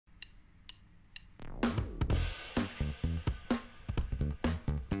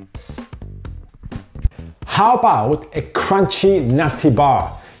How about a crunchy nutty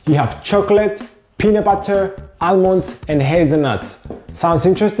bar? You have chocolate, peanut butter, almonds and hazelnuts. Sounds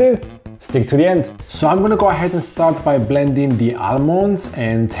interesting? Stick to the end. So I'm gonna go ahead and start by blending the almonds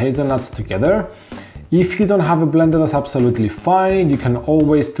and hazelnuts together. If you don't have a blender, that's absolutely fine. You can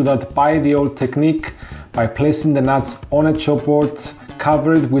always do that by the old technique, by placing the nuts on a chopboard,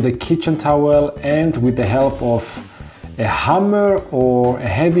 cover it with a kitchen towel, and with the help of a hammer or a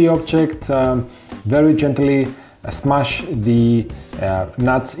heavy object, very gently smash the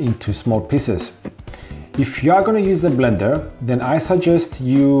nuts into small pieces. If you are going to use the blender, then I suggest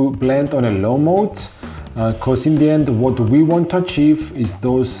you blend on a low mode, because in the end what we want to achieve is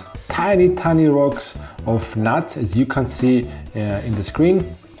those tiny rocks of nuts, as you can see in the screen.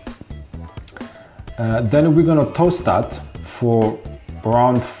 Then we're going to toast that for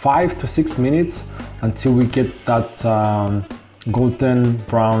around 5 to 6 minutes until we get that golden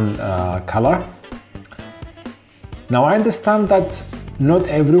brown color. Now I understand that not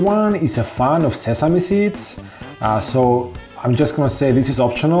everyone is a fan of sesame seeds, so I'm just gonna say this is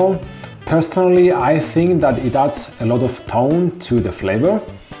optional. Personally, I think that it adds a lot of tone to the flavor.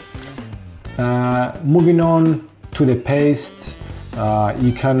 Moving on to the paste,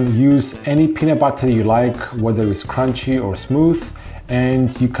 you can use any peanut butter you like, whether it's crunchy or smooth, and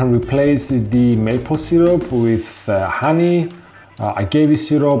you can replace the maple syrup with honey, agave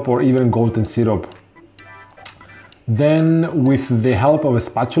syrup, or even golden syrup. Then with the help of a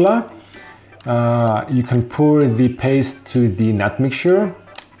spatula, you can pour the paste to the nut mixture.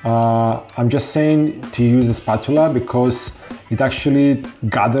 I'm just saying to use a spatula because it actually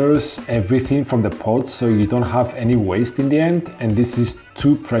gathers everything from the pot, so you don't have any waste in the end, and this is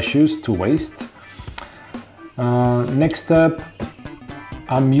too precious to waste. Next step,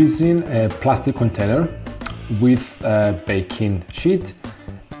 I'm using a plastic container with a baking sheet,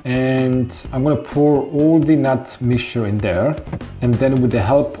 and I'm going to pour all the nut mixture in there, and then with the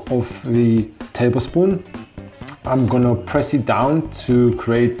help of the tablespoon I'm going to press it down to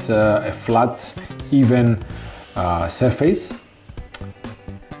create a flat, even surface.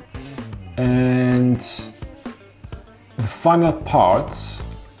 And the final part,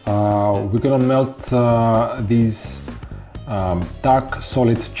 we're going to melt these dark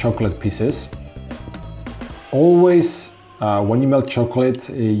solid chocolate pieces. Always when you melt chocolate,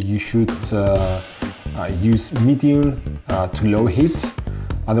 you should use medium to low heat,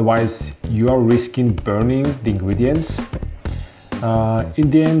 otherwise you are risking burning the ingredients. In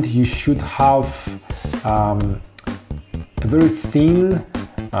the end, you should have a very thin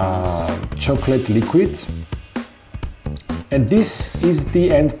chocolate liquid, and this is the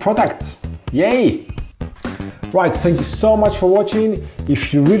end product. Yay! Right, thank you so much for watching.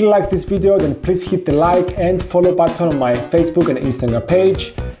 If you really like this video, then please hit the like and follow button on my Facebook and Instagram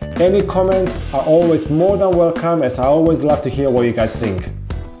page. Any comments are always more than welcome, as I always love to hear what you guys think.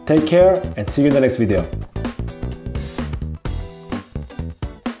 Take care and see you in the next video.